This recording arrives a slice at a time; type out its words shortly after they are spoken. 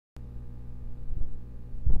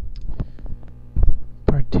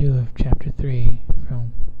Part 2 of Chapter 3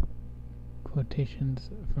 from Quotations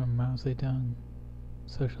from Mao Tse Tung,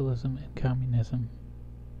 Socialism and Communism.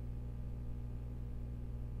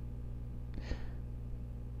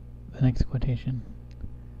 The next quotation.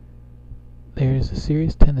 There is a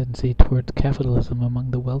serious tendency towards capitalism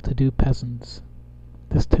among the well-to-do peasants.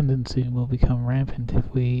 This tendency will become rampant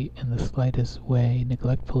if we, in the slightest way,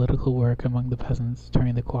 neglect political work among the peasants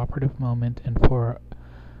during the cooperative moment and for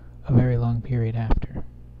a very long period after.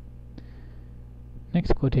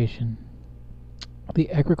 Next quotation.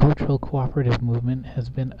 The agricultural cooperative movement has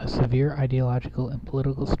been a severe ideological and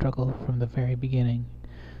political struggle from the very beginning.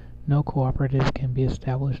 No cooperative can be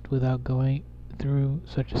established without going through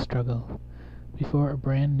such a struggle. Before a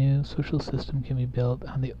brand new social system can be built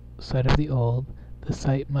on the site of the old, the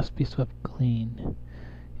site must be swept clean.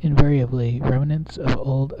 Invariably, remnants of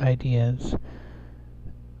old ideas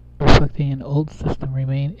reflecting an old system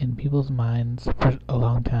remain in people's minds for a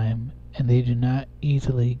long time, and they do not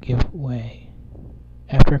easily give way.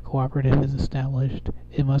 After a cooperative is established,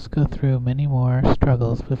 it must go through many more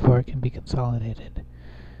struggles before it can be consolidated.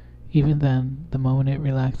 Even then, the moment it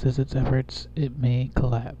relaxes its efforts, it may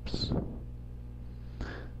collapse.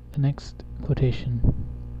 The next quotation.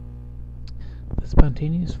 The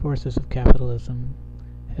spontaneous forces of capitalism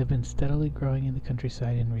have been steadily growing in the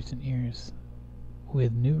countryside in recent years,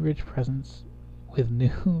 with new rich peasants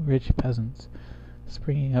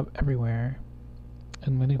springing up everywhere,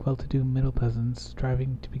 and many well-to-do middle peasants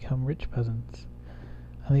striving to become rich peasants.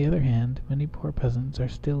 On the other hand, many poor peasants are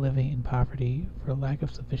still living in poverty for lack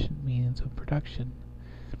of sufficient means of production,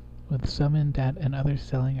 with some in debt and others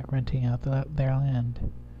selling or renting out their land.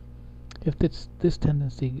 If this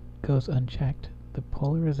tendency goes unchecked, the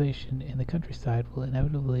polarization in the countryside will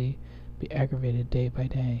inevitably be aggravated day by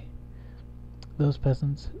day. Those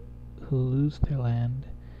peasants who lose their land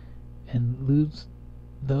and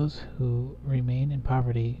those who remain in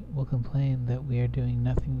poverty will complain that we are doing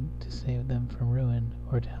nothing to save them from ruin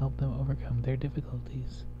or to help them overcome their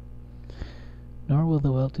difficulties. Nor will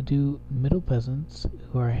the well-to-do middle peasants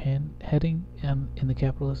who are heading in the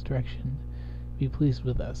capitalist direction be pleased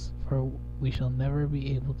with us, for we shall never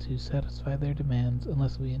be able to satisfy their demands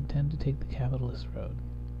unless we intend to take the capitalist road.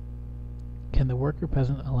 Can the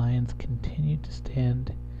worker-peasant alliance continue to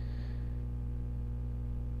stand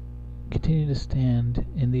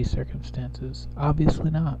in these circumstances?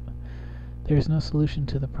 Obviously not. There is no solution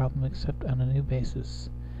to the problem except on a new basis,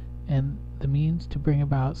 and the means to bring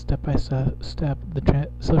about step by step the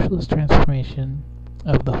socialist transformation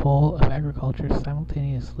of the whole of agriculture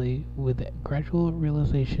simultaneously with the gradual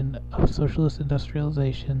realization of socialist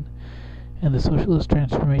industrialization and the socialist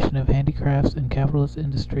transformation of handicrafts and capitalist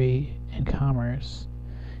industry and commerce.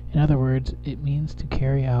 In other words, it means to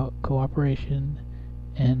carry out cooperation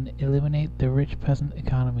and eliminate the rich peasant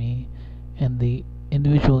economy and the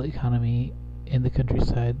individual economy in the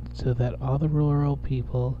countryside so that all the rural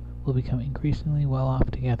people will become increasingly well off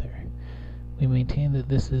together. We maintain that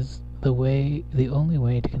this is the only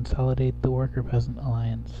way to consolidate the worker-peasant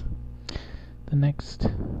alliance. The next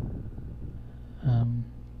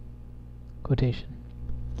quotation.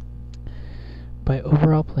 By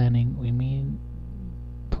overall planning, we mean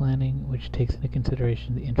planning which takes into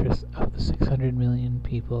consideration the interests of the 600 million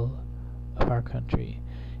people of our country.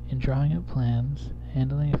 In drawing up plans,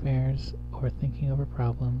 handling affairs, or thinking over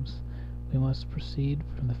problems, we must proceed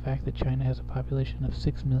from the fact that China has a population of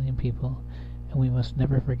 6 million people, and we must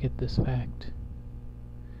never forget this fact.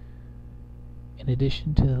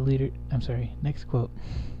 Next quote.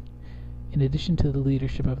 In addition to the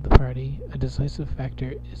leadership of the party, a decisive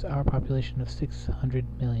factor is our population of 600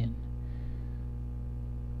 million.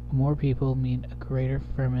 More people mean a greater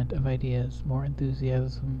ferment of ideas, more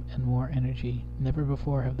enthusiasm, and more energy. Never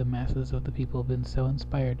before have the masses of the people been so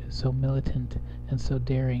inspired, so militant, and so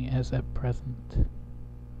daring as at present.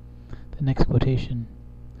 The next quotation.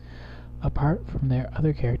 Apart from their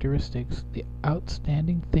other characteristics, the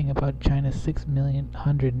outstanding thing about China's 600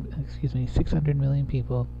 million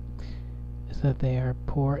people is that they are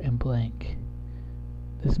poor and blank.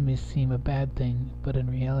 This may seem a bad thing, but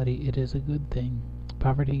in reality it is a good thing.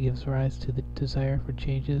 Poverty gives rise to the desire for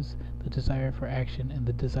changes, the desire for action, and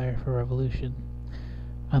the desire for revolution.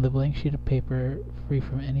 On the blank sheet of paper, free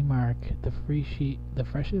from any mark, the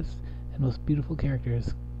freshest and most beautiful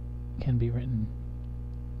characters can be written.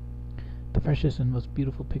 The freshest and most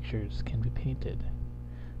beautiful pictures can be painted.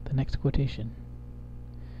 The next quotation.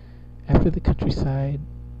 After the countrywide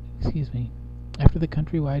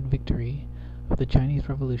victory of the Chinese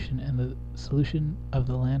Revolution and the solution of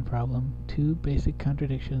the land problem, two basic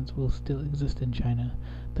contradictions will still exist in China.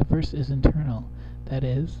 The first is internal, that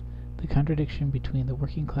is, the contradiction between the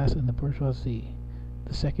working class and the bourgeoisie.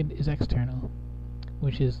 The second is external,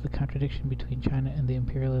 which is the contradiction between China and the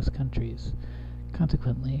imperialist countries.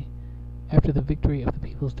 Consequently, after the victory of the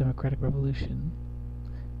People's Democratic Revolution,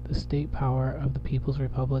 the state power of the People's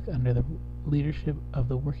Republic under the leadership of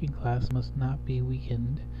the working class must not be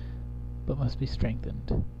weakened, but must be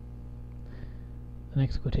strengthened. The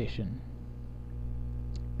next quotation.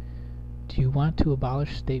 Do you want to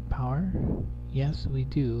abolish state power? Yes, we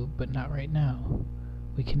do, but not right now.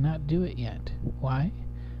 We cannot do it yet. Why?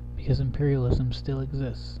 Because imperialism still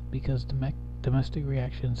exists, because domestic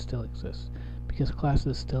reaction still exists, because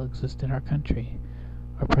classes still exist in our country.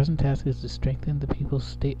 Our present task is to strengthen the people's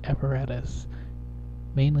state apparatus,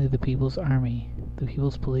 mainly the people's army, the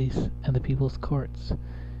people's police, and the people's courts,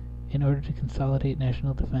 in order to consolidate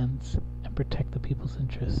national defense and protect the people's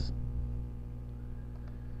interests.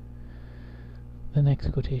 The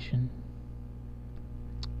next quotation.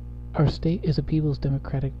 Our state is a people's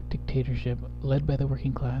democratic dictatorship led by the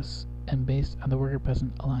working class and based on the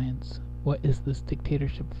worker-peasant alliance. What is this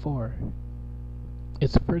dictatorship for?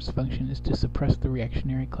 Its first function is to suppress the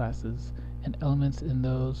reactionary classes and elements in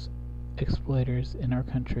those exploiters in our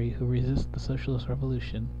country who resist the socialist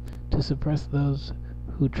revolution, to suppress those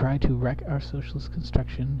who try to wreck our socialist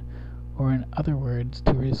construction, or in other words,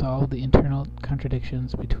 to resolve the internal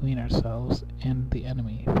contradictions between ourselves and the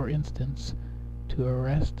enemy. For instance, to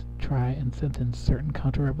arrest, try, and sentence certain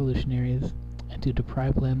counter-revolutionaries, and to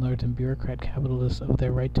deprive landlords and bureaucrat capitalists of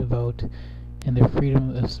their right to vote and their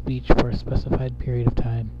freedom of speech for a specified period of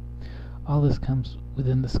time. All this comes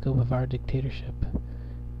within the scope of our dictatorship.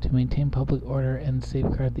 To maintain public order and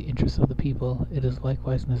safeguard the interests of the people, it is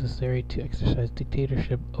likewise necessary to exercise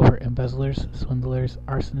dictatorship over embezzlers, swindlers,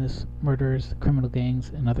 arsonists, murderers, criminal gangs,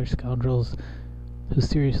 and other scoundrels who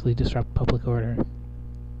seriously disrupt public order.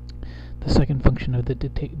 The second function of the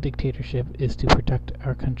dictatorship is to protect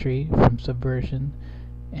our country from subversion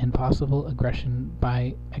and possible aggression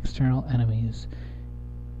by external enemies.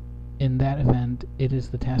 In that event, it is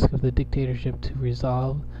the task of the dictatorship to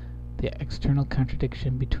resolve the external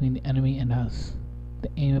contradiction between the enemy and us.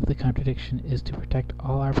 The aim of the contradiction is to protect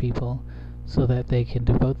all our people so that they can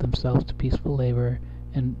devote themselves to peaceful labor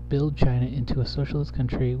and build China into a socialist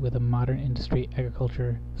country with a modern industry,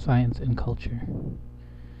 agriculture, science, and culture.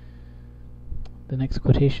 The next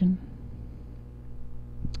quotation.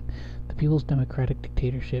 The People's Democratic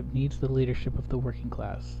Dictatorship needs the leadership of the working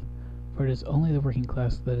class, for it is only the working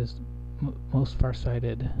class that is most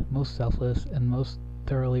far-sighted, most selfless, and most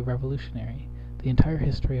thoroughly revolutionary. The entire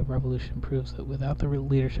history of revolution proves that without the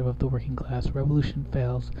leadership of the working class, revolution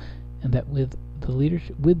fails, and that with the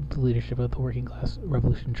leadership of the working class,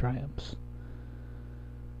 revolution triumphs.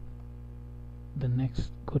 The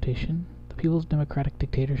next quotation. The People's Democratic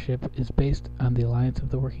Dictatorship is based on the alliance of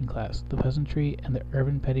the working class, the peasantry, and the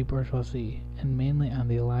urban petty bourgeoisie, and mainly on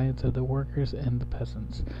the alliance of the workers and the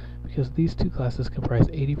peasants, because these two classes comprise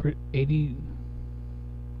 80%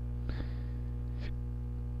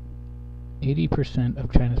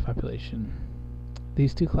 of China's population.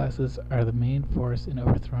 These two classes are the main force in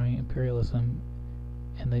overthrowing imperialism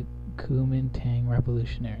and the Kuomintang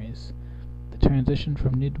revolutionaries. The transition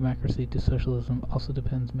from new democracy to socialism also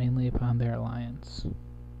depends mainly upon their alliance.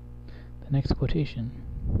 The next quotation.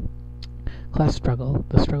 Class struggle,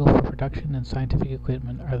 the struggle for production and scientific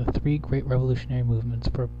equipment are the three great revolutionary movements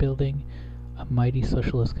for building a mighty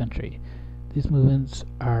socialist country. These movements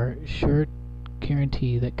are sure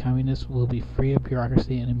guarantee that communists will be free of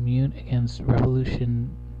bureaucracy and immune against revisionism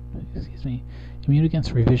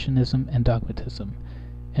and dogmatism,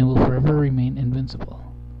 and will forever remain invincible.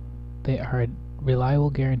 They are a reliable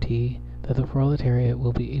guarantee that the proletariat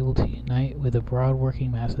will be able to unite with the broad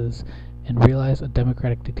working masses and realize a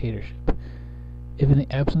democratic dictatorship. If in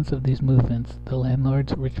the absence of these movements, the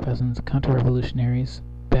landlords, rich peasants, counter-revolutionaries,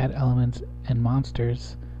 bad elements, and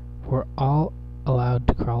monsters were all allowed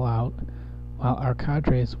to crawl out, while our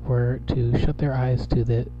cadres were to shut their eyes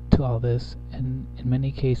to all this, and in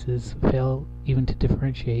many cases fail even to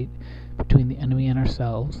differentiate between the enemy and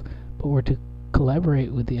ourselves, but were to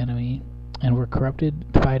collaborate with the enemy, and were corrupted,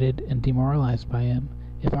 divided, and demoralized by him.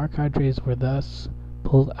 If our cadres were thus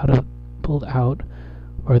pulled out,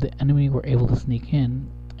 or the enemy were able to sneak in,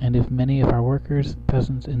 and if many of our workers,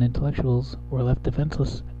 peasants, and intellectuals were left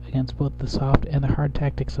defenseless against both the soft and the hard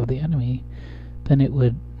tactics of the enemy, then it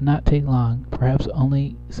would not take long, perhaps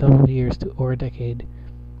only several years or a decade,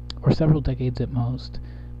 or several decades at most,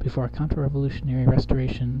 before a counter-revolutionary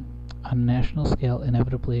restoration on a national scale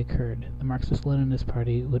inevitably occurred. The Marxist-Leninist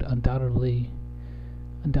Party would undoubtedly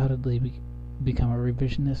become a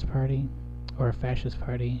revisionist party or a fascist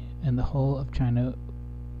party, and the whole of China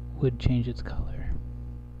would change its color.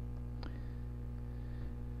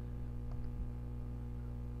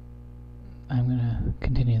 I'm going to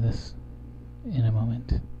continue this in a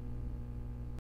moment.